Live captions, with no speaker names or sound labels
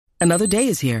Another day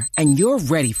is here, and you're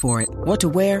ready for it. What to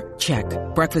wear? Check.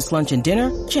 Breakfast, lunch, and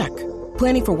dinner? Check.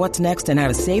 Planning for what's next and how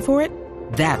to save for it?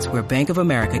 That's where Bank of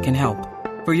America can help.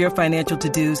 For your financial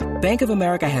to-dos, Bank of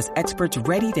America has experts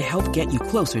ready to help get you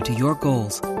closer to your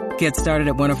goals. Get started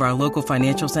at one of our local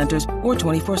financial centers or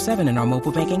 24/7 in our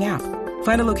mobile banking app.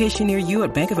 Find a location near you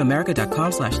at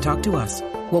bankofamerica.com/talktous.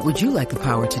 What would you like the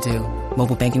power to do?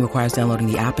 Mobile banking requires downloading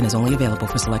the app and is only available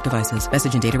for select devices.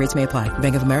 Message and data rates may apply.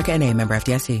 Bank of America N.A., member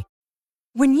FDIC.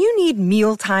 When you need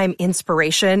mealtime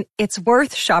inspiration, it's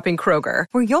worth shopping Kroger,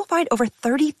 where you'll find over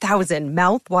 30,000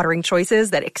 mouth-watering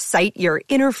choices that excite your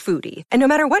inner foodie. And no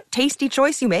matter what tasty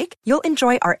choice you make, you'll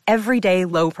enjoy our everyday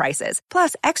low prices,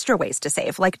 plus extra ways to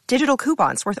save, like digital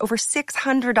coupons worth over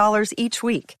 $600 each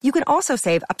week. You can also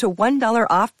save up to $1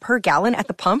 off per gallon at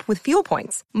the pump with fuel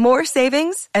points. More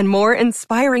savings and more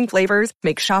inspiring flavors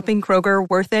make shopping Kroger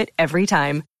worth it every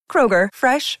time. Kroger,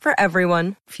 fresh for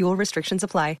everyone. Fuel restrictions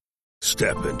apply.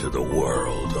 Step into the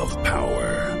world of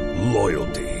power,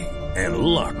 loyalty, and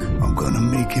luck. I'm gonna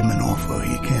make him an offer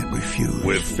he can't refuse.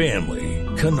 With family,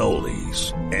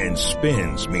 cannolis, and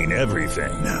spins mean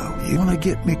everything. Now, you wanna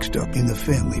get mixed up in the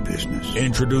family business.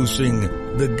 Introducing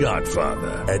The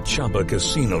Godfather at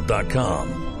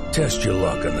ChumbaCasino.com. Test your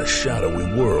luck in the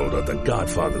shadowy world of The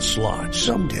Godfather slot.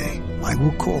 Someday, I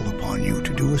will call upon you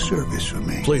to do a service for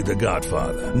me. Play The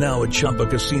Godfather, now at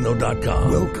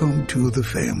ChumbaCasino.com. Welcome to the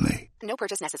family. No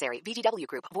purchase necessary. VGW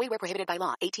Group. Void where prohibited by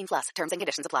law. 18+. Terms and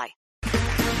conditions apply.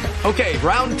 Okay,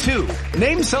 round two.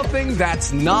 Name something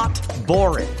that's not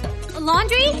boring. A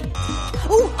laundry?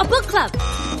 Ooh, a book club.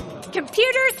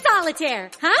 Computer solitaire,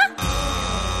 huh?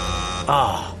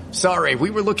 Ah, sorry.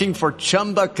 We were looking for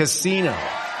Chumba Casino.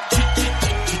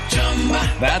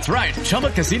 That's right.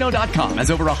 ChumbaCasino.com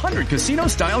has over 100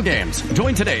 casino-style games.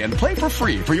 Join today and play for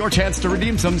free for your chance to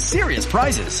redeem some serious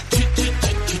prizes.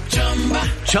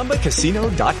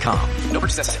 ChumbaCasino.com. No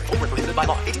purchase necessary. Void where prohibited by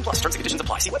law. 18+. Terms and conditions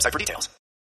apply. See website for details.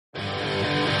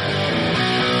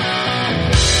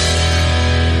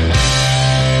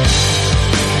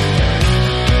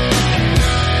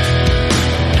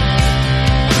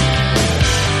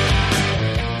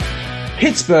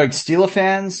 Pittsburgh Steelers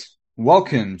fans,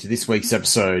 welcome to this week's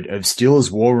episode of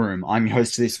Steelers War Room. I'm your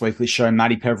host of this weekly show,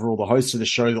 Matty Peverill, the host of the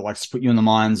show that likes to put you in the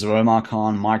minds of Omar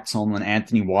Khan, Mike Tomlin,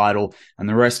 Anthony Weidel, and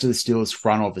the rest of the Steelers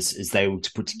front office as they look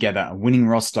to put together a winning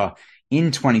roster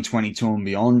in 2022 and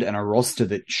beyond, and a roster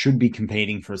that should be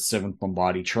competing for a 7th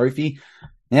Lombardi trophy.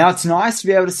 Now, it's nice to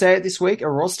be able to say it this week, a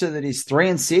roster that is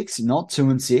 3-6, not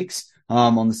 2-6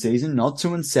 on the season, not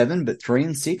 2-7, but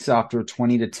 3-6 after a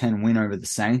 20-10 win over the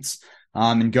Saints.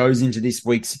 And goes into this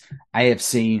week's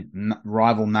AFC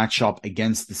rival matchup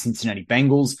against the Cincinnati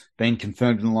Bengals, being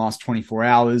confirmed in the last 24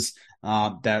 hours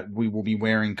that we will be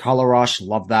wearing Color Rush.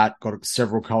 Love that. Got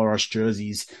several Color Rush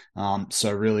jerseys.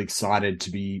 So really excited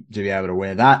to be able to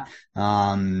wear that.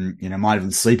 Might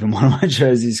even sleep in one of my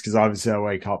jerseys because obviously I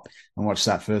wake up and watch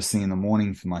that first thing in the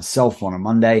morning for myself on a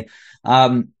Monday.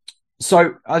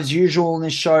 So, as usual in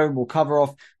this show, we'll cover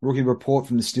off rookie report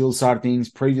from the Steelers side of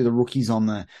things, preview the rookies on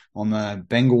the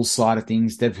Bengals side of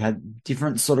things. They've had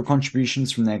different sort of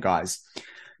contributions from their guys.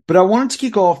 But I wanted to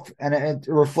kick off, and it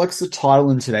reflects the title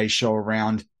in today's show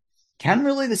around, can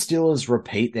really the Steelers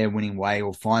repeat their winning way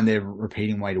or find their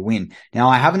repeating way to win? Now,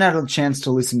 I haven't had a chance to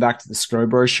listen back to the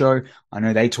Scrobro show. I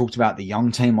know they talked about the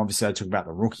young team. Obviously, I talked about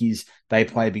the rookies. They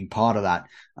play a big part of that,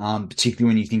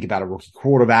 particularly when you think about a rookie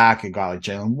quarterback, a guy like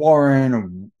Jaylen Warren, a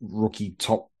rookie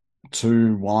top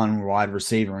 2-1 wide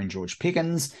receiver in George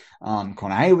Pickens.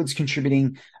 Connor Hayward's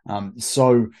contributing.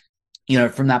 So,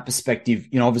 from that perspective,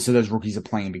 obviously those rookies are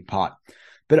playing a big part.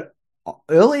 But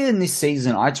earlier in this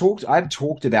season, I've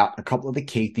talked about a couple of the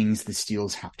key things the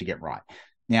Steelers have to get right.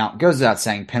 Now, it goes without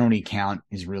saying penalty count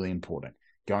is really important.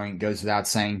 Goes without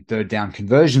saying third down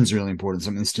conversion is really important.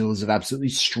 Something the Steelers have absolutely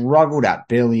struggled at,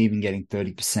 barely even getting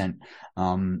 30%,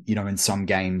 in some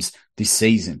games this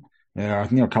season. I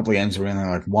think there are a couple of games where only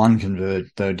like one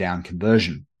third down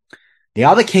conversion. The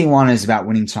other key one is about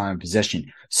winning time and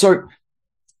possession. So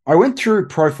I went through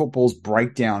Pro Football's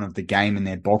breakdown of the game and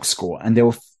their box score, and there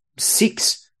were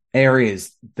 6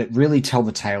 areas that really tell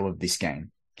the tale of this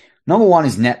game. Number 1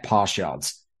 is net pass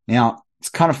yards. Now,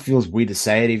 it kind of feels weird to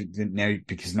say it even now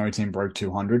because no team broke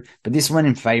 200, but this went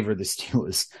in favor of the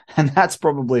Steelers. And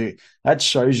that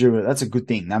shows you that's a good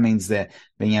thing. That means they're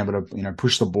being able to,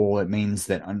 push the ball. It means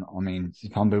that,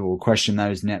 some people will question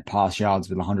those net pass yards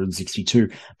with 162,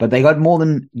 but they got more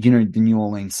than, the New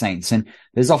Orleans Saints. And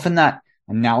there's often that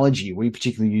analogy. We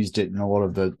particularly used it in a lot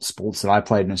of the sports that I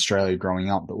played in Australia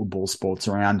growing up that were ball sports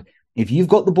around. If you've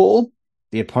got the ball,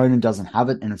 The opponent doesn't have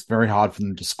it, and it's very hard for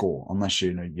them to score unless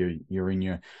you're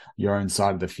in your own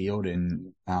side of the field.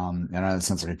 And I know that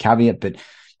sounds like a caveat, but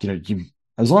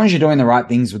as long as you're doing the right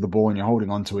things with the ball and you're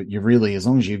holding on to it, as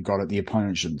long as you've got it, the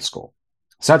opponent shouldn't score.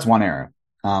 So that's one area.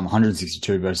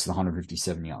 162 versus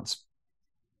 157 yards.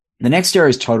 The next area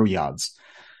is total yards.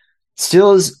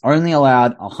 Steelers only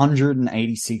allowed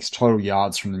 186 total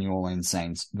yards from the New Orleans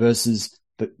Saints versus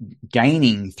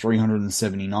gaining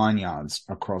 379 yards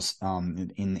across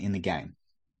in the game.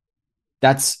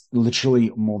 That's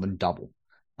literally more than double.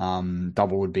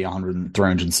 Double would be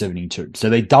 372. So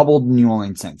they doubled the New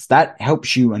Orleans Saints. That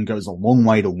helps you and goes a long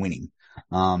way to winning.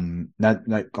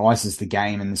 That ices the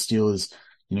game, and the Steelers,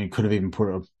 could have even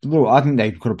put I think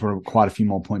they could have put quite a few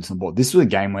more points on the board. This was a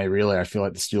game where really I feel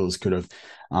like the Steelers could have,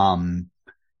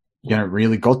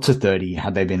 really got to 30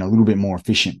 had they been a little bit more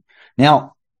efficient.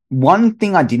 Now, one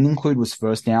thing I didn't include was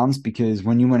first downs, because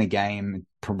when you win a game,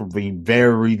 probably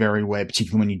very, very rare,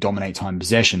 particularly when you dominate time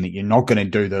possession, that you're not going to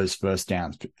do those first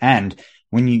downs. And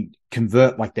when you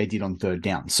convert like they did on third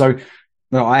down. So,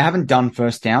 well, I haven't done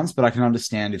first downs, but I can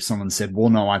understand if someone said, well,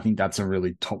 no, I think that's a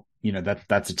really top,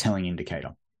 that's a telling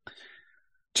indicator.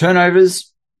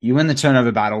 Turnovers, you win the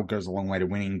turnover battle, goes a long way to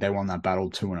winning. They won that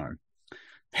battle 2-0.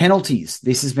 Penalties.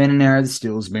 This has been an area the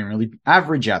Steelers have been really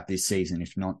average at this season.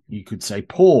 If not, you could say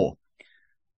poor.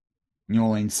 New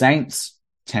Orleans Saints,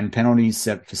 10 penalties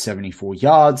set for 74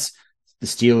 yards. The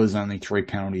Steelers only 3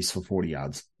 penalties for 40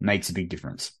 yards. Makes a big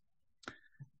difference.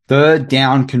 Third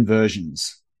down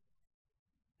conversions.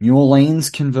 New Orleans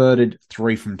converted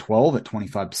 3 from 12 at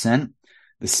 25%.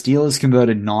 The Steelers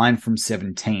converted 9 from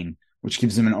 17, which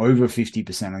gives them an over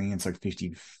 50%. I think it's like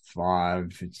 55,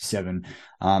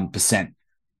 57%.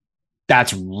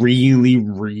 That's really,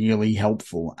 really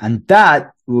helpful. And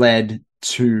that led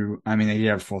to, they did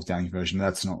have a fourth down conversion.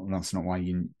 That's not why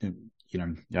it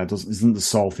isn't the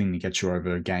sole thing that gets you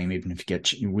over a game, even if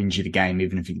it wins you the game,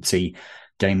 even if you can see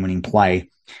game-winning play.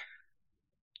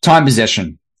 Time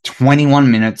possession,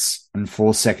 21 minutes and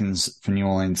 4 seconds for New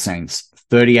Orleans Saints,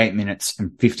 38 minutes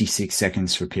and 56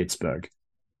 seconds for Pittsburgh.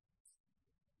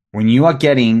 When you are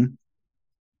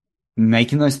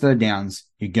making those third downs,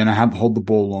 you're going to hold the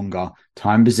ball longer.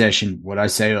 Time possession, what I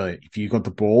say earlier, if you got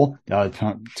the ball, the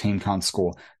other team can't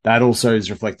score. That also is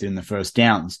reflected in the first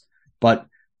downs. But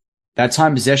that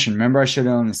time possession, remember I showed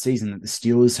earlier in the season that the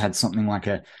Steelers had something like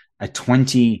a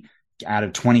 20 out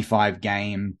of 25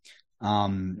 game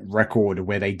record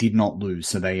where they did not lose.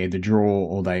 So they either draw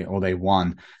or they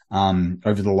won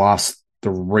over the last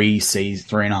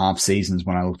 3.5 seasons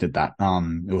when I looked at that,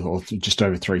 or just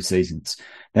over 3 seasons.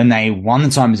 Then they won the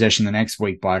time possession the next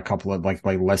week by a couple of like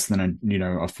less than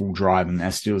a full drive, and their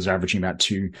Steelers are averaging about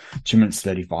 2 minutes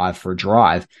 35 for a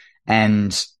drive,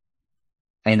 and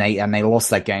they lost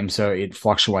that game, so it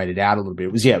fluctuated out a little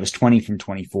bit. It was 20 from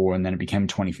 24, and then it became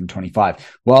 20 from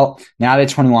 25. Well, now they're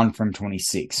 21 from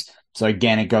 26. So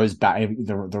again, it goes back.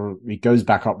 It goes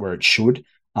back up where it should.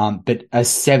 But a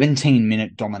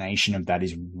 17-minute domination of that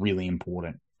is really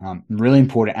important. Really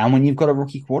important. And when you've got a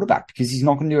rookie quarterback, because he's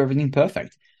not going to do everything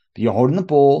perfect, but you're holding the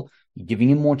ball, you're giving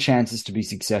him more chances to be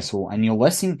successful, and you're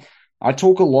lessening. I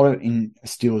talk a lot in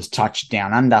Steelers Touch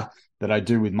Down Under that I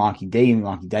do with Marky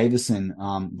Davison,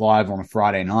 live on a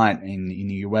Friday night in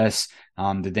the US,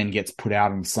 that then gets put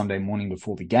out on Sunday morning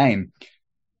before the game.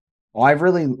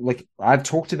 I've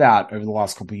talked about over the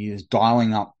last couple of years,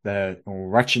 dialing up or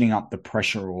ratcheting up the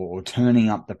pressure or turning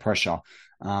up the pressure.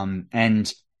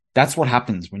 And that's what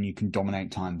happens when you can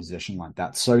dominate time possession like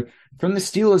that. So from the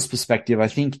Steelers perspective, I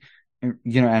think, and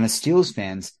as Steelers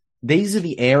fans, these are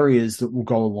the areas that will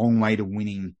go a long way to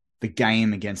winning the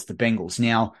game against the Bengals.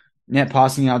 Now, net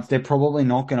passing yards, they're probably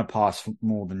not going to pass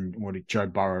more than what Joe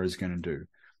Burrow is going to do.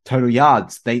 Total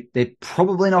yards, they're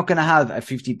probably not going to have a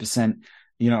 50%,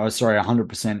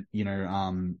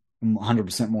 100%,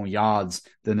 100% more yards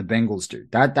than the Bengals do.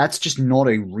 That's just not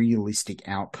a realistic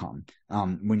outcome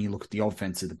when you look at the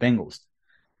offense of the Bengals.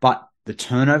 But the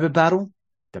turnover battle,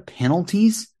 the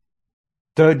penalties,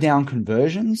 third down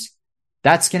conversions,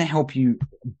 that's going to help you,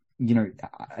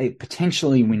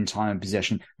 potentially win time of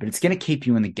possession, but it's going to keep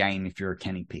you in the game if you're a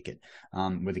Kenny Pickett,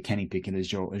 with a Kenny Pickett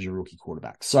as your rookie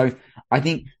quarterback. So I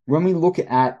think when we look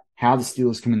at how the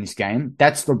Steelers come in this game,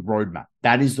 that's the roadmap.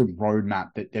 That is the roadmap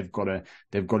that they've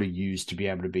got to use to be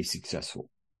able to be successful.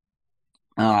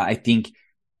 I think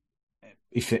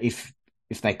if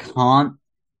they can't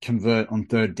convert on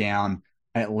third down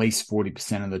at least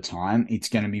 40% of the time, it's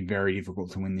going to be very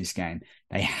difficult to win this game.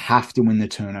 They have to win the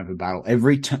turnover battle.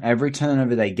 Every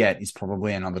turnover they get is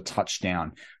probably another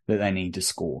touchdown that they need to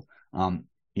score.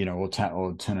 or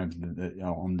turnover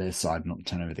on their side, not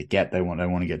turnover they get. They want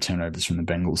to get turnovers from the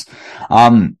Bengals.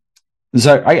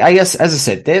 So I guess, as I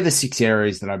said, they're the 6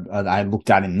 areas that I looked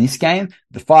at in this game.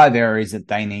 The 5 areas that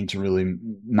they need to really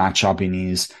match up in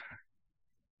is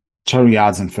total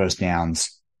yards and first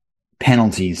downs,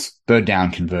 penalties, third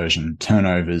down conversion,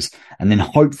 turnovers, and then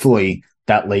hopefully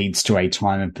that leads to a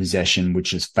time of possession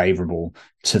which is favorable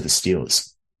to the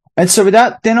Steelers. And so with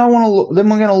that, then we're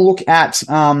going to look at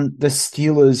the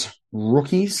Steelers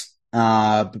rookies.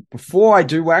 But before I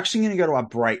do, we're actually going to go to our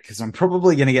break because I'm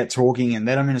probably going to get talking and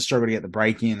then I'm going to struggle to get the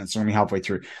break in. It's going to be halfway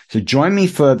through. So join me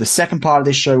for the second part of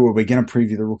this show where we're going to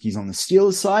preview the rookies on the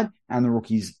Steelers side and the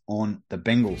rookies on the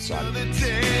Bengals side.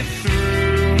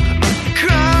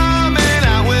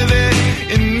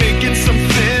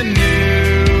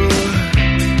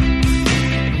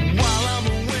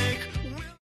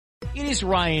 It is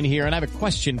Ryan here, and I have a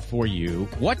question for you.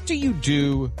 What do you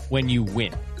do when you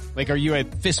win? Like, are you a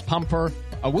fist pumper,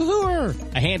 a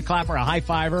woohooer, a hand clapper, a high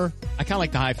fiver? I kind of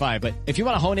like the high five, but if you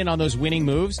want to hone in on those winning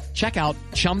moves, check out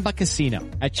Chumba Casino.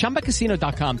 At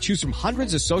ChumbaCasino.com, choose from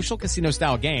hundreds of social casino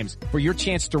style games for your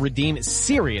chance to redeem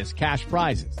serious cash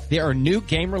prizes. There are new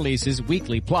game releases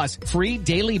weekly, plus free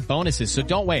daily bonuses. So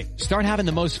don't wait. Start having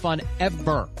the most fun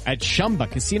ever at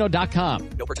ChumbaCasino.com.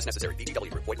 No purchase necessary.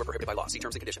 VGW Group. Void where prohibited by law. See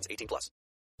terms and conditions. 18+.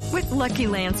 With Lucky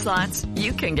Land Slots,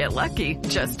 you can get lucky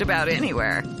just about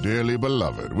anywhere. Dearly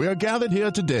beloved, we are gathered here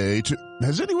today to...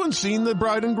 Has anyone seen the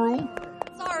bride and groom?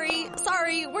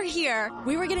 Sorry, we're here.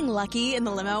 We were getting lucky in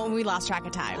the limo and we lost track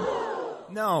of time.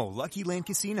 No, Lucky Land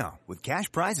Casino, with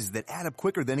cash prizes that add up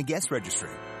quicker than a guest registry.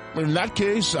 In that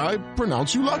case, I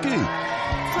pronounce you lucky.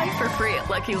 Play for free at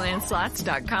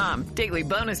LuckyLandSlots.com. Daily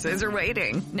bonuses are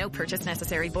waiting. No purchase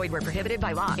necessary. Void where prohibited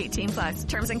by law. 18+.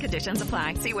 Terms and conditions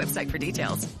apply. See website for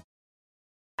details.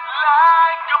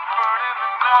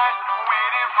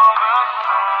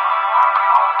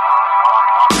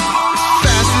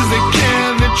 Fast as they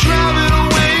can, they're driving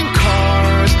away in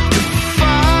cars to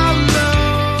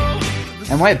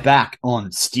follow. And we're back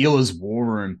on Steelers War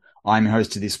Room. I'm your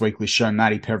host of this weekly show,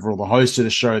 Matty Peverill, the host of the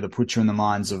show that puts you in the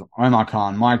minds of Omar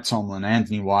Khan, Mike Tomlin,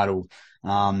 Anthony Weidel,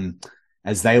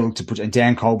 as they look to put, and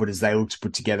Dan Colbert, as they look to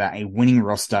put together a winning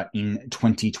roster in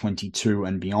 2022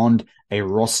 and beyond, a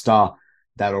roster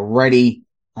that already,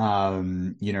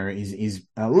 is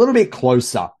a little bit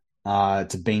closer,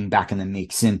 to being back in the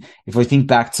mix. And if we think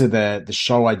back to the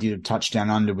show I did of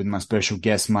Touchdown Under with my special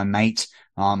guest, my mate,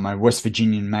 my West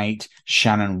Virginian mate,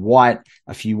 Shannon White,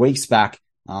 a few weeks back,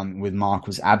 with Mark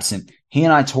was absent. He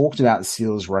and I talked about the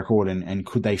Steelers record and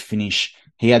could they finish.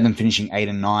 He had them finishing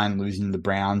 8-9, losing to the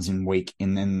Browns in week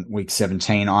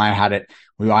 17. I had them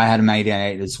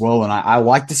 8-8 as well. And I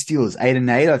like the Steelers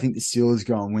 8-8. I think the Steelers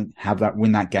go and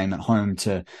win that game at home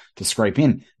to scrape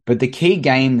in. But the key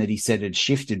game that he said had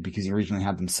shifted because he originally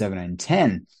had them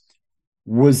 7-10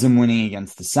 was them winning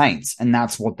against the Saints. And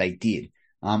that's what they did.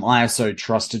 I also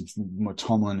trusted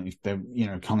Tomlin if they're,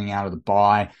 coming out of the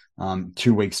bye,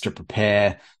 2 weeks to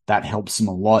prepare. That helps them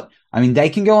a lot. I mean, they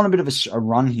can go on a bit of a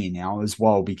run here now as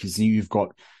well because you've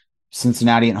got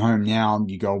Cincinnati at home now.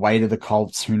 You go away to the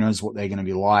Colts. Who knows what they're going to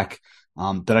be like?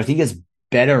 But I think it's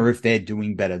better if they're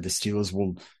doing better. The Steelers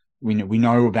will, we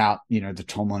know about, the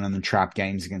Tomlin and the trap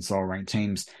games against lower ranked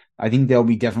teams. I think they'll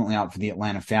be definitely up for the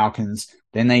Atlanta Falcons.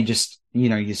 Then they just,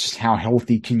 it's just how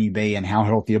healthy can you be and how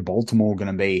healthy are Baltimore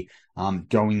going to be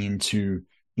going into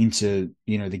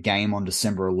the game on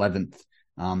December 11th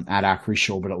at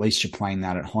Acrisure, but at least you're playing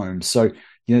that at home. So,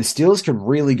 the Steelers could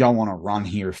really go on a run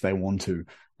here if they want to,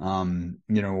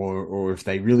 or if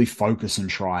they really focus and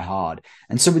try hard.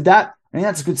 And so with that, I think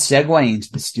that's a good segue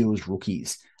into the Steelers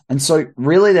rookies. And so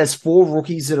really there's 4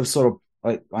 rookies that have sort of,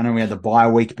 I know we had the bye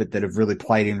week, but that have really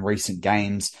played in recent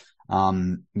games.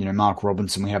 Mark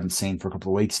Robinson, we haven't seen for a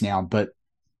couple of weeks now, but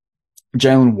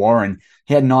Jaylen Warren,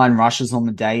 he had 9 rushes on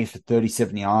the day for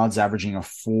 37 yards, averaging a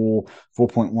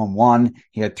 4.11.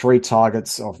 He had 3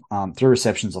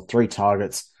 receptions of 3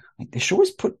 targets. They should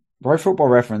always put Pro Football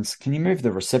Reference. Can you move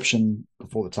the reception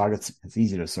before the targets? It's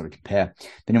easy to sort of compare.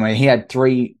 But anyway, he had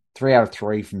 3 out of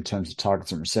 3 from terms of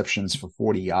targets and receptions for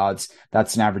 40 yards.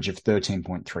 That's an average of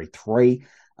 13.33.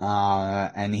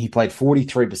 And he played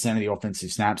 43% of the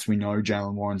offensive snaps. We know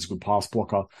Jaylen Warren's a good pass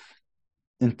blocker,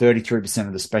 and 33%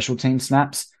 of the special team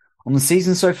snaps. On the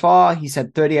season so far, he's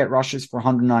had 38 rushes for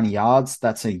 190 yards.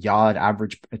 That's a yard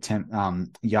average attempt,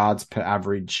 yards per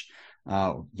average,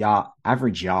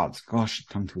 average yards. Gosh,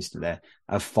 tongue twister there.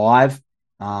 Of 5.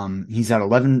 He's had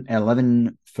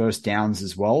 11 first downs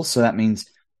as well. So that means,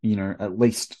 at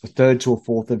least a third to a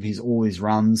fourth of all his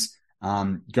runs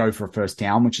go for a first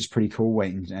down, which is pretty cool.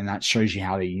 And that shows you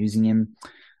how they're using him.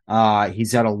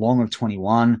 He's had a long of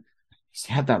 21. He's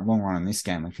had that long run in this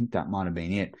game. I think that might have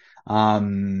been it.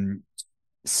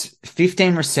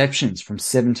 15 receptions from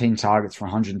 17 targets for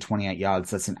 128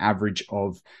 yards. That's an average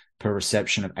of per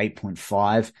reception of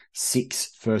 8.5.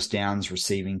 6 first downs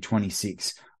receiving,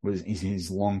 26 is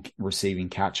his long receiving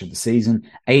catch of the season.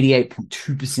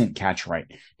 88.2% catch rate.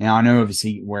 Now, I know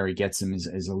obviously where he gets them is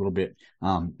a little bit,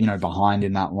 behind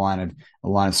in that line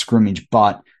of scrimmage,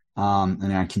 but,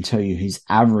 and I can tell you his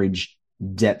average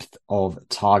depth of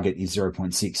target is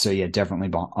 0.6. So yeah,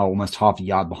 definitely almost half a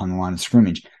yard behind the line of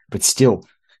scrimmage, but still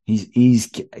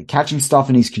he's catching stuff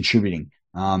and he's contributing.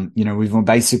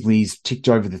 He's ticked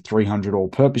over the 300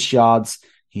 all-purpose yards.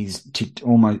 He's ticked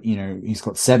almost, he's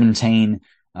got 17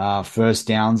 first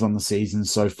downs on the season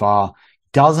so far.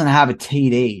 Doesn't have a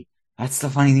TD. That's the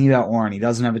funny thing about Warren. He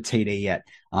doesn't have a TD yet,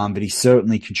 but he's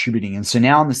certainly contributing. And so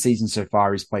now in the season so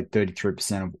far, he's played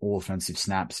 33% of all offensive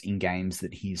snaps in games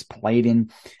that he's played in,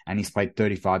 and he's played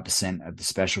 35% of the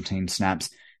special team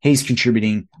snaps. He's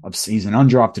contributing. He's an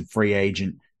undrafted free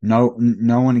agent. No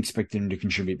one expected him to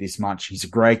contribute this much. He's a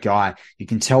great guy. You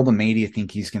can tell the media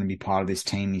think he's going to be part of this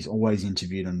team. He's always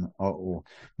interviewed, or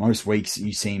most weeks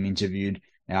you see him interviewed,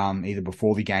 either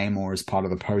before the game or as part of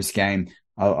the post game.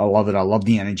 I love it. I love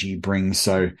the energy he brings.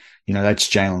 So, that's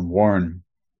Jaylen Warren.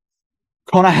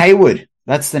 Connor Hayward.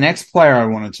 That's the next player I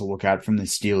wanted to look at from the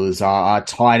Steelers. Our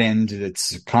tight end.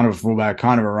 It's kind of a fullback,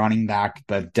 kind of a running back,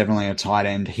 but definitely a tight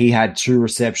end. He had 2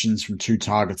 receptions from 2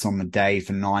 targets on the day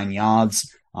for 9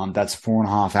 yards. That's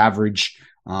 4.5 average.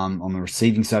 On the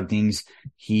receiving side of things,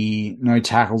 no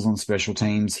tackles on special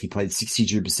teams. He played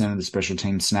 62% of the special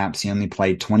team snaps. He only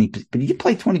played 20, but he did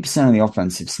play 20% of the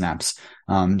offensive snaps.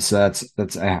 So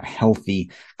that's a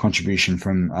healthy contribution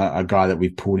from a guy that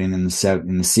we've pulled in the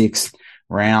 6th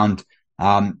round.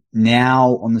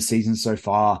 Now on the season so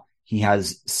far, he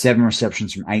has 7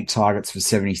 receptions from 8 targets for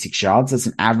 76 yards. That's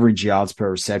an average yards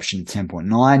per reception of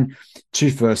 10.9.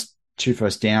 2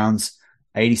 first downs.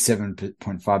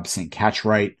 87.5% catch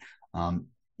rate.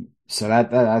 So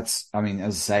that's, as I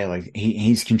say,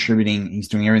 he's contributing. He's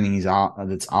doing everything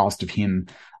that's asked of him.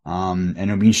 And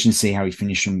it'll be interesting to see how he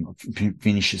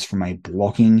finishes from a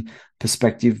blocking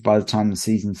perspective by the time the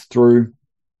season's through.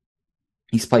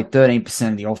 He's played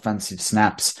 13% of the offensive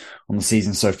snaps on the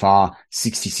season so far,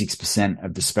 66%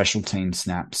 of the special team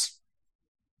snaps.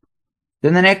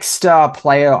 Then the next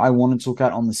player I wanted to look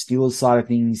at on the Steelers side of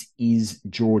things is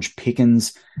George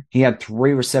Pickens. He had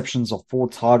 3 receptions of 4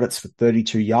 targets for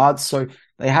 32 yards. So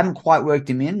they hadn't quite worked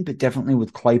him in, but definitely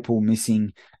with Claypool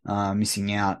missing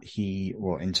out,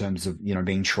 in terms of,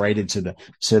 being traded to the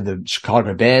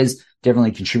Chicago Bears,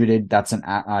 definitely contributed. That's an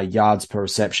yards per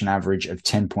reception average of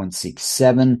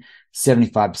 10.67,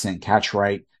 75% catch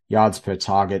rate. Yards per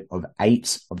target of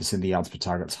 8. Obviously, the yards per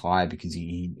target's high because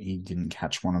he didn't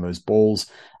catch one of those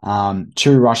balls.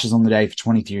 2 rushes on the day for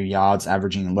 23 yards,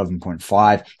 averaging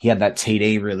 11.5. He had that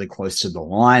TD really close to the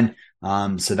line.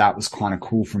 So that was kind of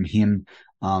cool from him,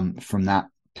 from that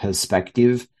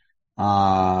perspective.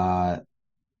 They've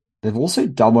also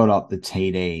doubled up the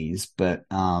TDs, but,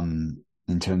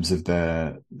 in terms of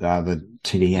the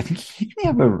TD, I think he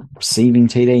have a receiving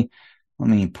TD. Let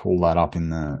me pull that up in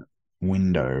the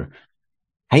window.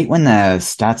 Hate when the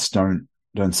stats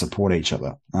don't support each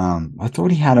other. I thought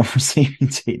he had a receiving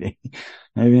TD.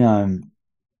 Maybe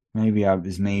it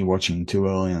was me watching too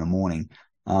early in the morning.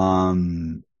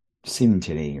 Receiving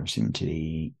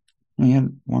TD. He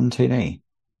had 1 TD. It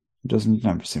doesn't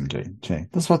have receiving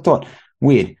TD. That's what I thought.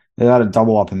 Weird. They had a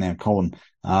double up in their column.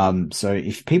 So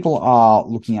if people are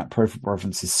looking at Pro Football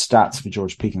Reference's stats for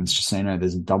George Pickens, just so you know,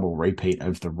 there's a double repeat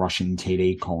of the rushing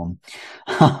TD column.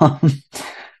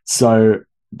 So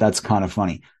that's kind of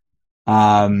funny.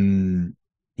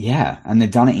 Yeah, and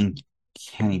they've done it in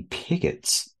Kenny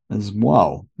Pickett's as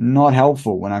well. Not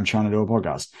helpful when I'm trying to do a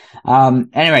podcast.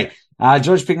 Anyway,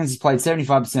 George Pickens has played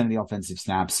 75% of the offensive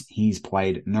snaps. He's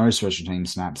played no special team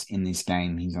snaps in this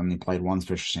game. He's only played 1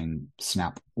 special team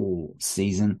snap all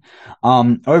season.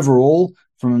 Overall,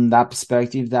 from that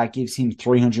perspective, that gives him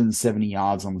 370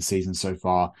 yards on the season so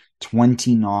far,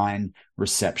 29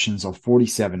 receptions of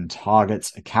 47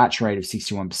 targets, a catch rate of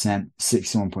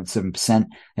 61.7%.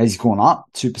 Has gone up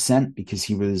 2% because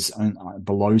he was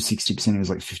below 60%. He was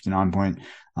like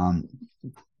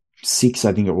 59.6,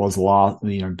 I think it was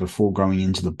before going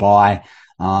into the bye.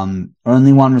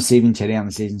 Only 1 receiving TD on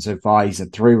the season so far. He's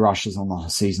had 3 rushes on the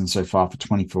season so far for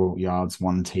 24 yards,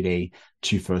 1 TD,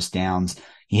 2 first downs.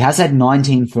 He has had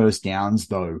 19 first downs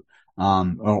though,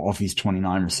 off his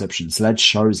 29 receptions. So that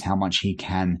shows how much he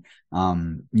can,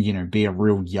 be a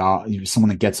real someone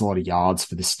that gets a lot of yards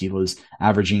for the Steelers,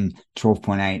 averaging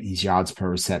 12.8 his yards per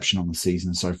reception on the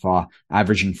season so far,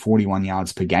 averaging 41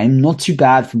 yards per game. Not too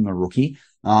bad from the rookie.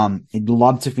 He'd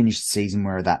love to finish the season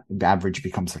where that average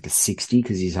becomes like a 60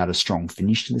 because he's had a strong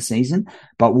finish to the season,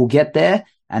 but we'll get there.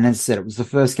 And as I said, it was the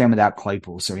first game without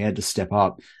Claypool, so he had to step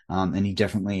up. And he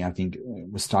definitely, I think,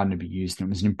 was starting to be used. And it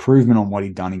was an improvement on what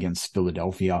he'd done against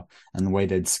Philadelphia and the way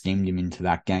they'd schemed him into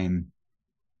that game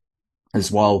as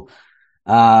well.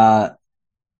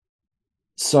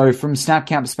 So from snap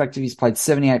count perspective, he's played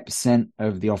 78%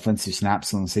 of the offensive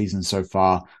snaps on the season so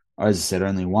far. As I said,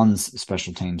 only one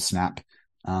special team snap.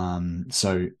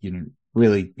 So,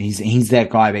 really, he's that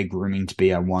guy they're grooming to be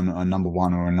a number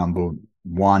one or a number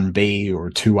 1B or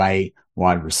a 2A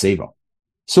wide receiver.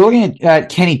 So looking at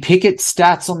Kenny Pickett's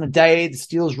stats on the day, the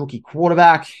Steelers rookie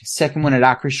quarterback, second win at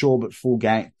Acrisure, but full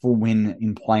win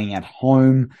in playing at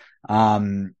home.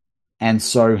 And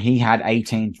so he had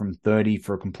 18 from 30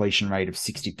 for a completion rate of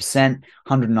 60%,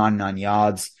 199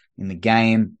 yards in the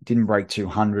game. Didn't break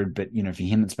 200, but for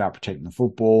him, it's about protecting the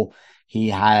football.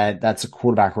 That's a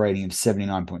quarterback rating of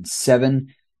 79.7.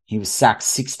 He was sacked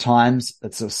 6 times.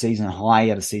 That's a season high. He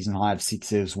had a season high of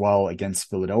 6 as well against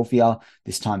Philadelphia.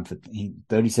 This time for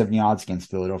 37 yards.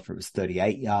 Against Philadelphia, it was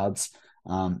 38 yards.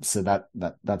 So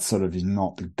that sort of is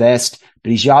not the best.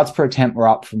 But his yards per attempt were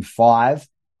up from 5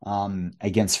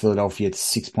 against Philadelphia to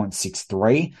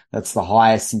 6.63. That's the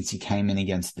highest since he came in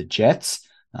against the Jets.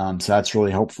 So that's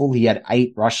really helpful. He had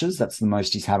 8 rushes. That's the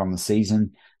most he's had on the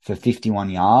season for 51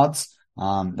 yards.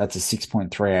 That's a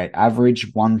 6.38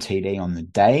 average, 1 TD on the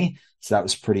day. So that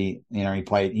was pretty,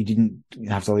 he didn't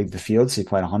have to leave the field. So he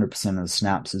played 100% of the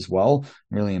snaps as well.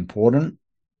 Really important.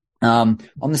 On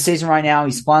the season right now,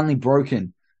 he's finally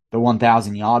broken the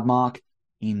 1,000 yard mark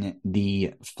in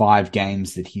the 5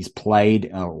 games that he's played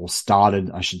or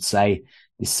started, I should say,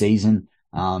 this season.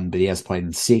 But he has played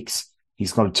in 6.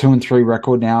 He's got a 2-3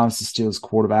 record now as the Steelers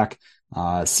quarterback.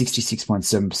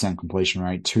 66.7% completion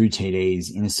rate, 2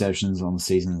 TDs, interceptions on the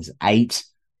season is 8,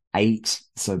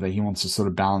 so that he wants to sort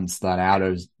of balance that out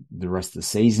over the rest of the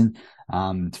season.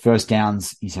 First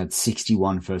downs, he's had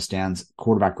 61 first downs,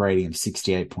 quarterback rating of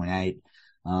 68.8.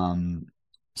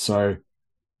 So,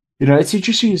 it's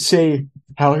interesting to see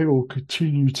how he will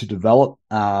continue to develop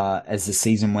as the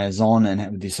season wears on,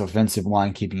 and with this offensive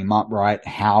line keeping him upright.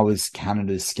 How is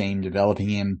Canada's scheme developing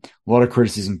him? A lot of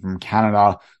criticism from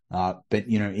Canada. But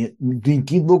it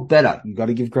did look better. You got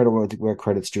to give credit where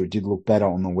credit's due. It did look better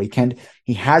on the weekend.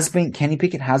 Kenny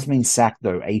Pickett has been sacked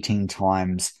though 18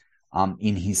 times,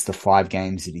 in the 5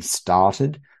 games that he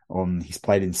started. He's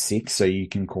played in 6, so you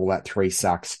can call that 3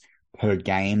 sacks per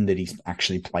game that he's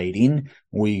actually played in,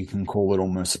 or you can call it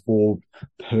almost 4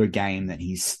 per game that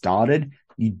he's started.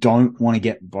 You don't want to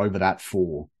get over that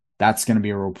 4. That's going to be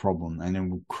a real problem, and it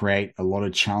will create a lot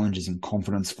of challenges and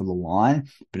confidence for the line,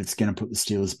 but it's going to put the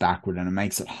Steelers backward, and it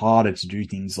makes it harder to do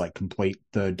things like complete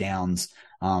third downs,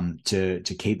 to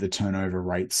keep the turnover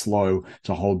rate slow,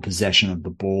 to hold possession of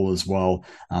the ball as well,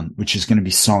 which is going to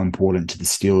be so important to the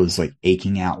Steelers, like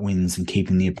eking out wins and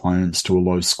keeping the opponents to a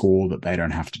low score that they don't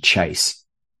have to chase.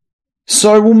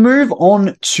 So we'll move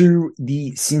on to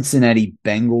the Cincinnati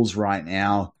Bengals right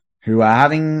now, who are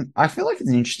having, I feel like it's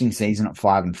an interesting season at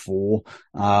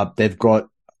 5-4. They've got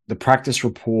the practice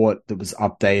report that was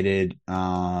updated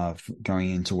going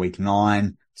into week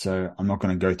 9. So I'm not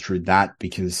going to go through that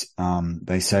because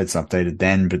they say it's updated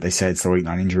then, but they say it's the week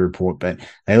 9 injury report. But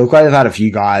they look like they've had a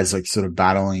few guys like sort of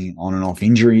battling on and off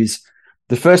injuries.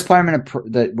 The first player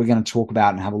that we're going to talk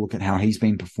about and have a look at how he's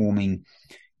been performing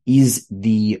is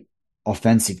the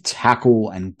offensive tackle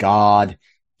and guard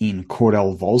in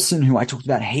Cordell Volson, who I talked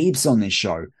about heaps on this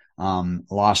show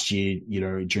last year,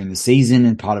 during the season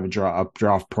and part of a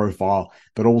draft profile,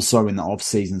 but also in the off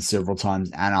season several times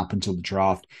and up until the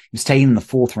draft. He was taken in the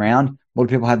 4th round. A lot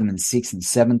of people had him in 6th and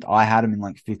 7th. I had him in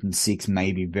like 5th and 6th,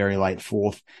 maybe very late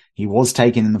 4th. He was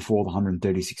taken in the 4th,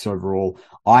 136 overall.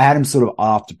 I had him sort of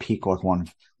after pick like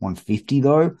 150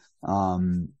 though.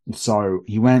 So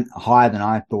he went higher than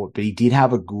I thought, but he did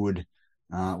have a good, it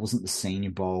wasn't the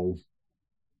Senior Bowl.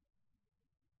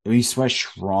 East West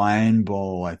Shrine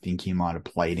Bowl, I think he might have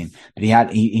played in, but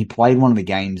he played one of the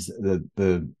games,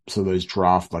 the sort of those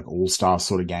draft like all-star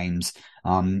sort of games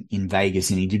in Vegas,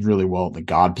 and he did really well at the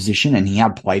guard position, and he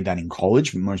had played that in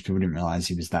college, but most people didn't realize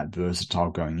he was that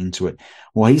versatile going into it.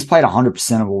 Well, he's played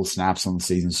 100% of all snaps on the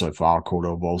season so far,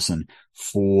 Cordell Volson,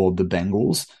 for the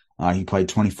Bengals. He played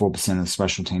 24% of the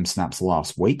special team snaps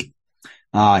last week.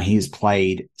 He has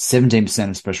played 17%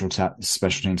 of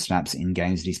special team snaps in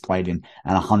games that he's played in,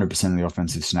 and 100% of the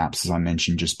offensive snaps, as I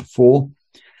mentioned just before.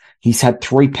 He's had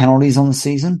 3 penalties on the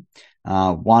season,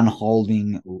 1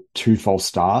 holding, 2 false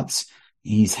starts.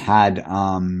 He's had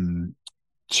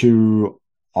 2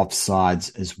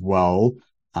 offsides as well.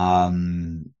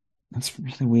 That's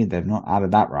really weird. They've not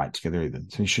added that right together either.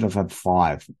 So he should have had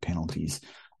 5 penalties.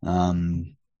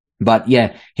 But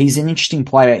yeah, he's an interesting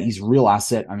player. He's a real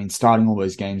asset. I mean, starting all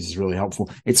those games is really helpful.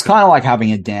 It's kind of like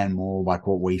having a Dan Moore, like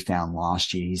what we found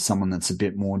last year. He's someone that's a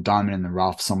bit more diamond in the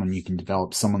rough, someone you can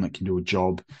develop, someone that can do a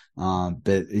job,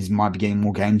 but might be getting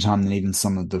more game time than even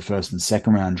some of the first and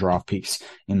second round draft picks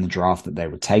in the draft that they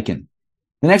were taken.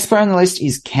 The next player on the list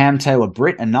is Cam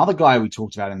Taylor-Britt, another guy we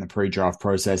talked about in the pre-draft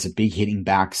process, a big hitting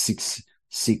back, 6'6",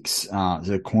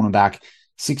 the cornerback,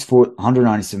 6 foot,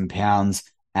 197 pounds,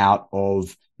 out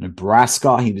of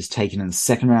Nebraska. He was taken in the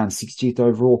second round, 60th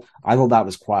overall. I thought that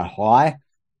was quite high.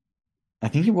 I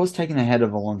think he was taken ahead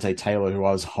of Alontae Taylor, who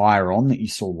I was higher on that you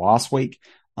saw last week.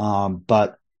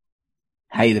 But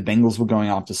hey, the Bengals were going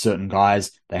after certain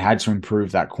guys. They had to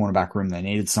improve that cornerback room. They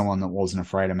needed someone that wasn't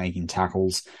afraid of making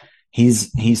tackles.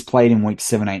 He's played in week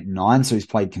 7, 8, and 9, so he's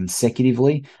played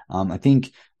consecutively. I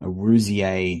think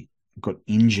Rouzier got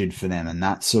injured for them, and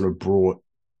that sort of brought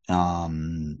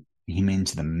him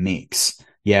into the mix.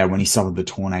 Yeah, when he suffered the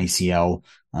torn ACL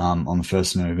on the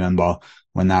 1st of November,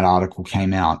 when that article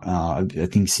came out. I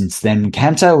think since then,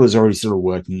 Cam Taylor was already sort of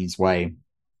working his way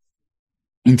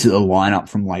into the lineup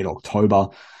from late October.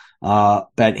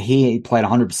 But he played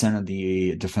 100% of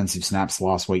the defensive snaps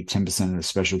last week, 10% of the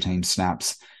special team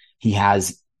snaps. He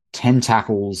has 10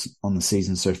 tackles on the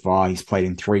season so far. He's played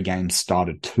in 3 games,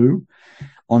 started 2.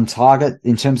 On target,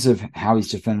 in terms of how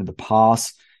he's defended the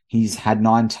pass, he's had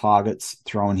 9 targets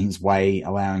thrown his way,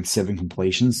 allowing 7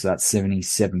 completions. So that's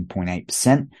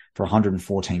 77.8% for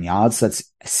 114 yards. So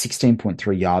that's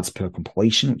 16.3 yards per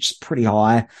completion, which is pretty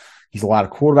high. He's allowed a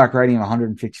quarterback rating of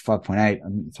 155.8. I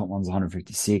think the top one's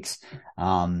 156.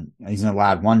 He's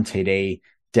allowed 1 TD.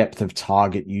 Depth of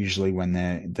target, usually when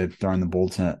they're throwing the ball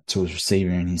to a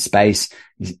receiver in his space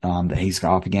that he's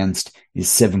got up against, is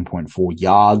 7.4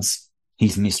 yards.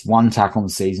 He's missed 1 tackle in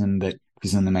the season, but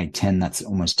because then they made 10, that's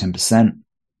almost 10%.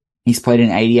 He's played in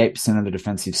 88% of the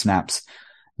defensive snaps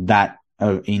that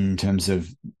in terms of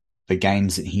the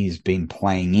games that he's been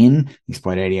playing in. He's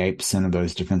played 88% of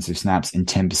those defensive snaps and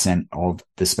 10% of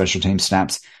the special team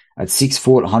snaps. At 6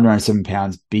 foot, 107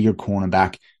 pounds, bigger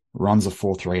cornerback, runs a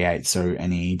 4.38. So,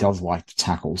 and he does like to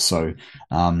tackle. So,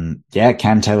 Cam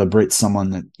Taylor-Britt's someone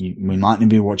that we might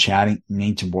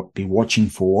need to be watching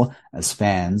for as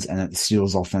fans, and that the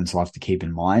Steelers offense will have to keep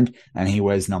in mind. And he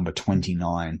wears number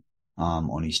 29,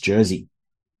 on his jersey.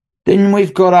 Then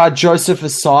we've got, Joseph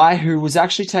Asai, who was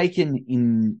actually taken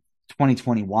in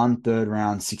 2021, 3rd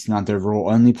round, 69th overall,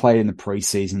 only played in the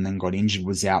preseason, then got injured,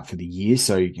 was out for the year.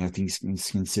 So, I think he's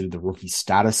considered the rookie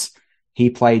status. He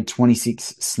played 26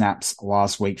 snaps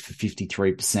last week for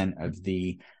 53% of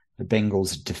the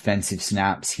Bengals' defensive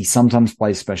snaps. He sometimes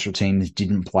plays special teams,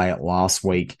 didn't play it last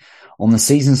week. On the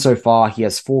season so far, he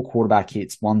has 4 quarterback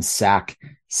hits, 1 sack,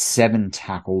 7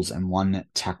 tackles, and 1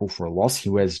 tackle for a loss. He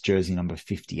wears jersey number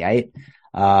 58.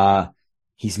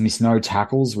 He's missed no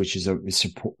tackles, which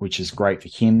is great for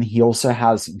him. He also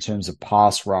has, in terms of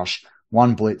pass rush,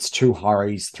 1 blitz, 2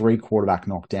 hurries, 3 quarterback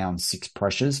knockdowns, 6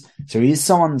 pressures. So he is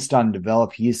someone that's starting to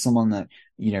develop. He is someone that,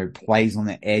 plays on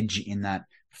the edge in that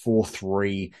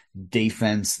 4-3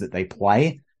 defense that they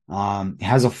play. He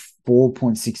has a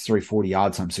 4.63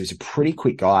 40-yard time, so he's a pretty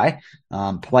quick guy.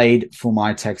 Played for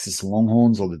my Texas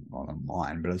Longhorns, not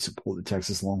mine, but I support the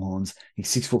Texas Longhorns. He's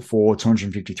 6'4",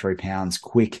 253 pounds,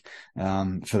 quick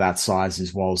for that size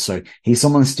as well. So he's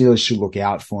someone the Steelers should look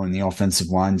out for, and the offensive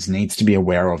lines needs to be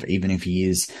aware of, even if he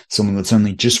is someone that's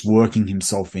only just working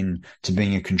himself into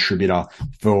being a contributor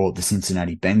for the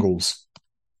Cincinnati Bengals.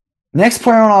 Next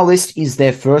player on our list is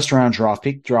their 1st round draft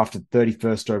pick, drafted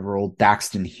 31st overall,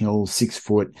 Daxton Hill, 6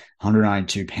 foot,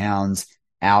 192 pounds,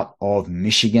 out of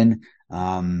Michigan.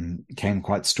 Came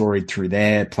quite storied through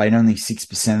there. Played only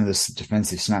 6% of the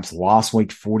defensive snaps last week,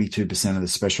 42% of the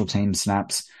special team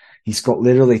snaps. He's got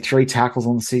literally 3 tackles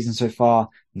on the season so far.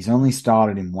 He's only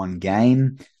started in 1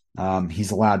 game.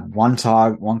 He's allowed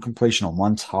 1 completion on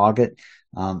 1 target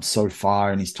so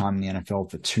far in his time in the NFL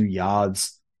for 2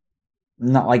 yards.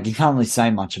 Not you can't really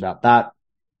say much about that.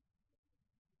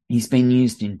 He's been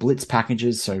used in blitz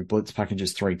packages, so blitz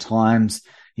packages 3 times.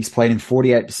 He's played in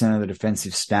 48% of the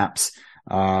defensive snaps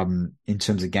in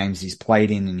terms of games he's played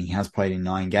in, and he has played in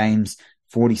 9 games,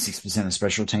 46% of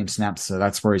special team snaps, so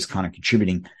that's where he's kind of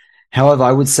contributing. However,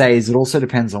 I would say is it also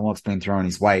depends on what's been thrown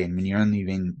his way. And when you've only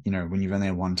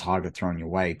had one target thrown your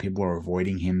way, people are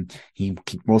avoiding him. He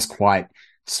was quite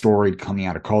storied coming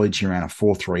out of college. He ran a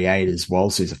 4.38 as well.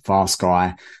 So he's a fast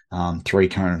guy. 3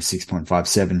 cone of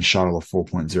 6.57, shuttle of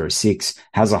 4.06,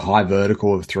 has a high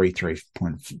vertical of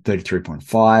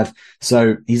 33.5.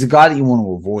 So he's a guy that you want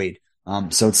to avoid.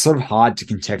 So it's sort of hard to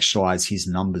contextualize his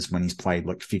numbers when he's played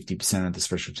like 50% of the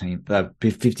special team,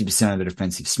 50% of the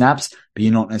defensive snaps, but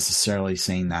you're not necessarily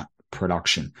seeing that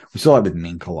production. We saw that with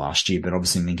Minka last year, but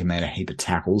obviously Minka made a heap of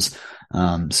tackles.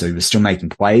 So he was still making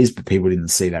plays, but people didn't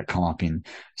see that come up in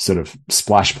sort of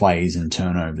splash plays and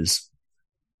turnovers.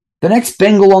 The next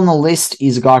Bengal on the list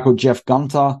is a guy called Jeff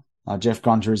Gunter. Jeff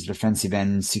Gunter is a defensive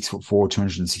end, 6'4",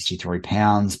 263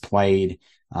 pounds, played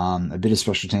a bit of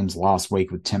special teams last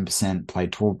week with 10%,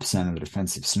 played 12% of the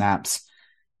defensive snaps.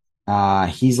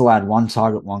 He's allowed 1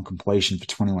 target, 1 completion for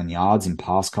 21 yards in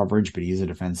pass coverage, but he is a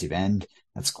defensive end.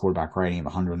 That's a quarterback rating of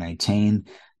 118.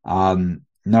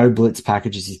 No blitz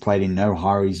packages he's played in, no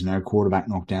hurries, no quarterback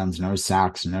knockdowns, no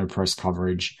sacks, no press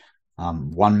coverage,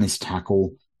 1 missed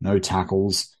tackle, no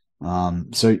tackles.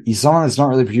 So he's someone that's not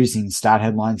really producing stat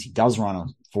headlines. He does run a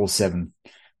 4.7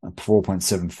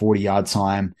 40-yard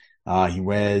time. He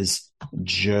wears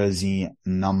jersey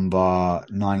number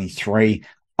 93.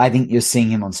 I think you're seeing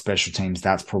him on special teams.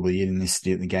 That's probably it in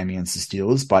the game against the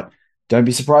Steelers, but don't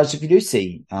be surprised if you do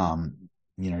see,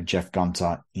 Jeff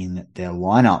Gunter in their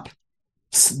lineup.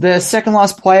 The second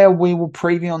last player we will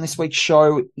preview on this week's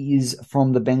show is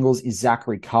from the Bengals is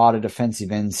Zachary Carter,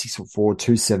 defensive end, 6'4",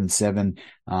 277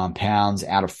 pounds,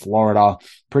 out of Florida.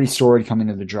 Pretty storied coming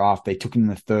into the draft. They took him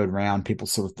in the 3rd round. People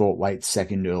sort of thought late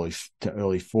 2nd,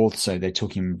 early 4th, so they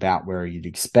took him about where you'd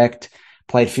expect.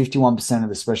 Played 51% of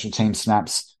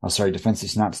the defensive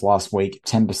snaps last week,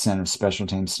 10% of special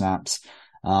team snaps.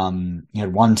 He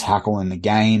had 1 tackle in the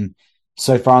game.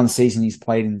 So far in the season, he's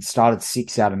played and started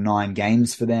 6 out of 9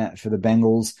 games for the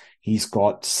Bengals. He's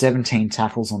got 17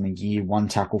 tackles on the year, 1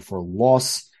 tackle for a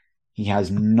loss. He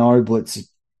has no blitzes,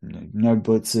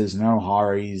 no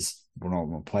hurries.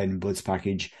 Not played in blitz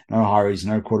package, no hurries,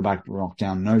 no quarterback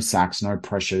knockdown, no sacks, no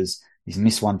pressures. He's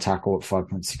missed 1 tackle at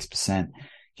 5.6%.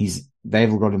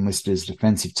 They've got him listed as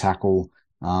defensive tackle,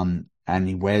 and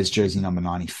he wears jersey number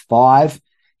 95.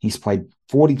 He's played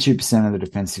 42% of the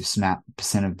defensive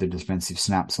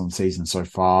snaps on season so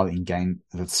far in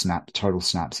total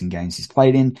snaps in games he's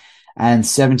played in, and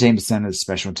 17% of the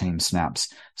special team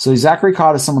snaps. So Zachary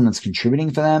Carter is someone that's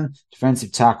contributing for them.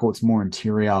 Defensive tackle, it's more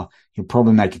interior. He'll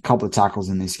probably make a couple of tackles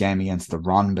in this game against the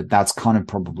run, but that's kind of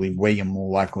probably where you're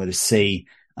more likely to see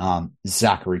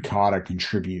Zachary Carter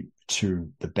contribute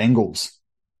to the Bengals.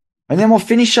 And then we'll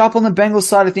finish up on the Bengals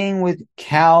side of thing with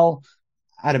Cal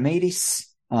Adamitis.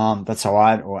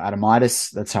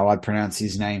 Adamitis. That's how I'd pronounce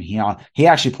his name here. He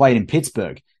actually played in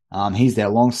Pittsburgh. He's their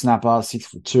long snapper,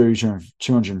 6'2",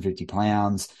 250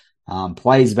 pounds.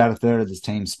 Plays about 1/3 of his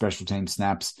team's special team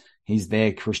snaps. He's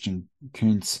their Christian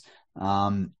Kuntz.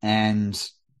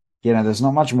 There's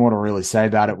not much more to really say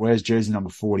about it. Wears jersey number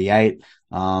 48.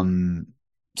 He was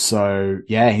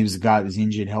the guy that was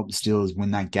injured, helped the Steelers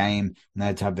win that game, and they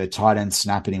had to have their tight end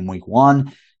snap it in week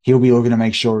 1. He'll be looking to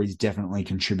make sure he's definitely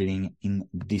contributing in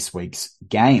this week's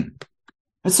game.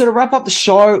 And so to wrap up the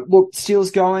show, look,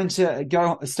 Steelers going to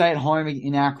stay at home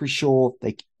in Acrisure.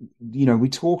 We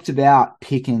talked about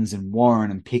Pickens and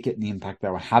Warren and Pickett and the impact they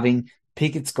were having.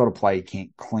 Pickett's got to play a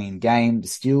clean game. The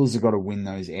Steelers have got to win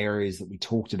those areas that we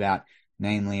talked about,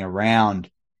 namely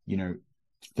around,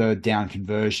 3rd down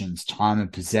conversions, time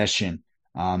of possession,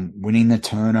 winning the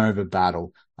turnover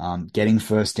battle, getting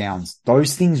first downs.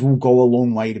 Those things will go a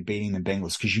long way to beating the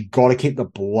Bengals because you've got to keep the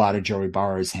ball out of Joey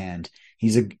Burrow's hand. He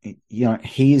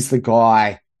is the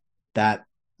guy that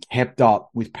kept up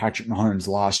with Patrick Mahomes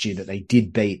last year that they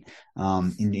did beat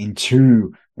in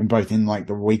like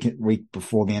the week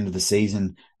before the end of the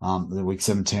season, the week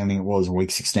 17, I think it was, or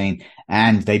week 16,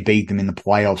 and they beat them in the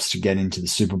playoffs to get into the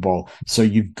Super Bowl. So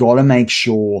you've got to make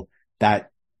sure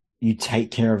that you take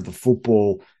care of the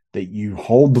football, that you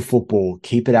hold the football,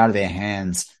 keep it out of their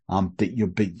hands, that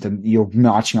you're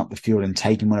marching up the field and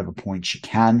taking whatever points you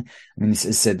can. I mean, as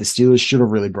I said, the Steelers should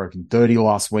have really broken 30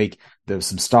 last week. There was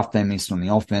some stuff they missed on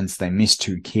the offense. They missed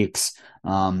 2 kicks.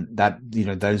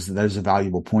 Those are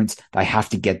valuable points. They have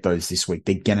to get those this week.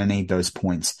 They're going to need those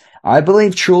points. I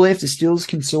believe truly if the Steelers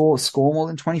can score more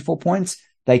than 24 points,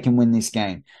 they can win this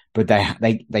game. But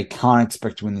they can't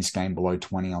expect to win this game below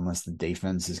 20 unless the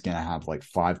defense is going to have like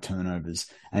 5 turnovers.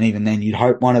 And even then, you'd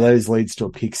hope one of those leads to a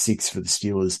pick 6 for the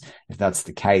Steelers if that's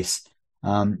the case.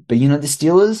 But the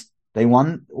Steelers, they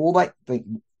won all that. The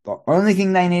only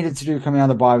thing they needed to do coming out of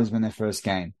the bye was win their first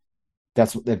game.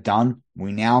 That's what they've done.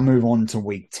 We now move on to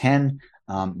week 10.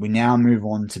 We now move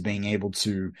on to being able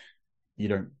to,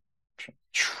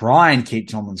 try and keep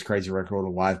Tomlin's crazy record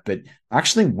alive, but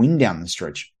actually win down the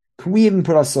stretch. Can we even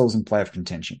put ourselves in playoff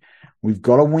contention? We've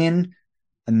got to win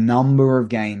a number of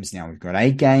games now. We've got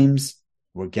 8 games.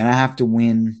 We're going to have to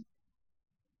win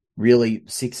really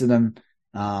 6 of them.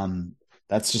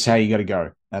 That's just how you got to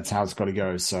go. That's how it's got to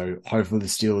go. So hopefully the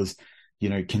Steelers,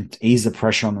 can ease the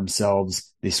pressure on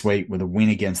themselves this week with a win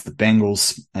against the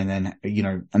Bengals. And then,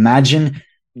 imagine,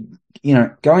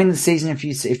 going into the season,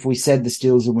 if we said the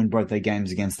Steelers would win both their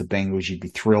games against the Bengals, you'd be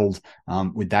thrilled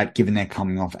with that, given they're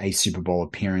coming off a Super Bowl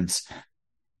appearance.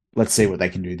 Let's see what they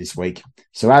can do this week.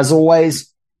 So as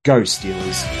always, go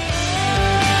Steelers.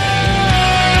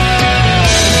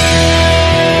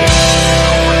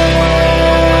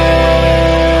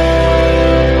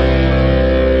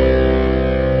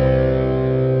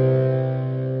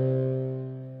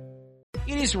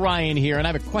 It is Ryan here, and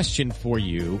I have a question for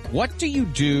you. What do you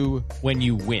do when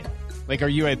you win? Like, are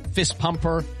you a fist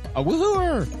pumper, a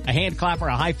woohooer, a hand clapper,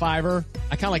 a high fiver?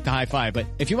 I kind of like the high five, but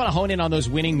if you want to hone in on those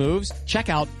winning moves, check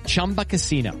out Chumba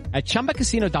Casino. At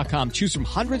ChumbaCasino.com, choose from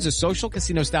hundreds of social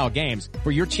casino style games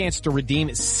for your chance to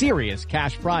redeem serious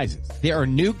cash prizes. There are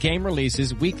new game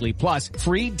releases weekly, plus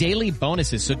free daily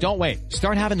bonuses. So don't wait.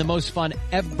 Start having the most fun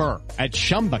ever at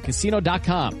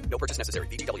ChumbaCasino.com. No purchase necessary.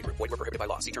 VGW Group. Void where prohibited by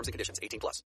law. See terms and conditions.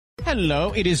 18+.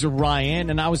 Hello, it is Ryan,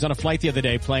 and I was on a flight the other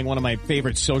day playing one of my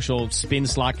favorite social spin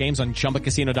slot games on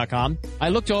ChumbaCasino.com. I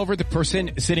looked over the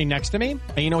person sitting next to me,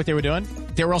 and you know what they were doing?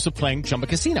 They were also playing Chumba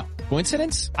Casino.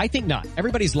 Coincidence? I think not.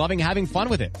 Everybody's loving having fun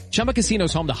with it. Chumba Casino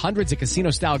is home to hundreds of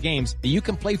casino-style games that you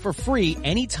can play for free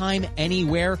anytime,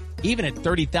 anywhere, even at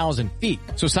 30,000 feet.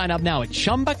 So sign up now at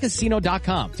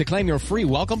ChumbaCasino.com to claim your free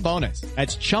welcome bonus.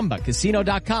 That's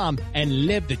ChumbaCasino.com and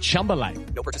live the Chumba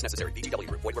life. No purchase necessary. VGW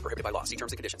Group. Void where prohibited by law. See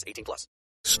terms and conditions. 18+.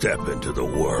 Step into the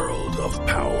world of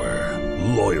power,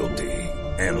 loyalty,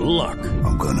 and luck.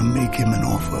 I'm going to make him an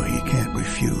offer he can't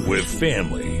refuse. With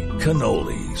family,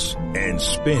 cannolis, and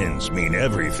spins mean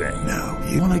everything. Now,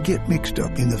 you want to get mixed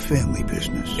up in the family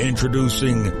business.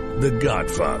 Introducing The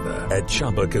Godfather at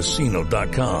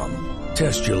ChumbaCasino.com.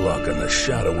 Test your luck in the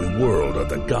shadowy world of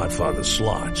The Godfather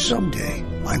slot. Someday,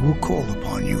 I will call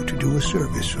upon you to do a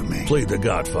service for me. Play The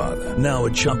Godfather now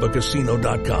at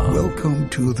ChumbaCasino.com. Welcome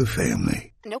to the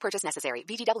family. No purchase necessary.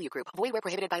 VGW Group. Void where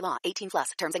prohibited by law. 18+.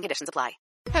 Terms and conditions apply.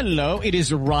 Hello, it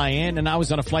is Ryan, and I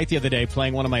was on a flight the other day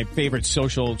playing one of my favorite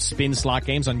social spin slot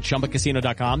games on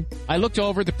ChumbaCasino.com. I looked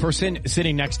over the person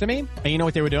sitting next to me, and you know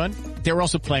what they were doing? They were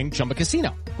also playing Chumba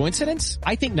Casino. Coincidence?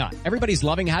 I think not. Everybody's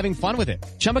loving having fun with it.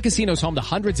 Chumba Casino is home to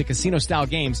hundreds of casino-style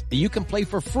games that you can play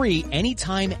for free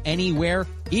anytime, anywhere,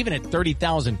 even at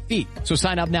 30,000 feet. So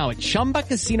sign up now at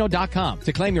ChumbaCasino.com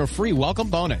to claim your free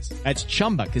welcome bonus. That's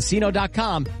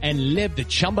ChumbaCasino.com and live the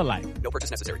Chumba life. No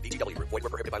purchase necessary. VGW Group. Void where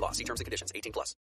prohibited by law. See terms and conditions. 18+.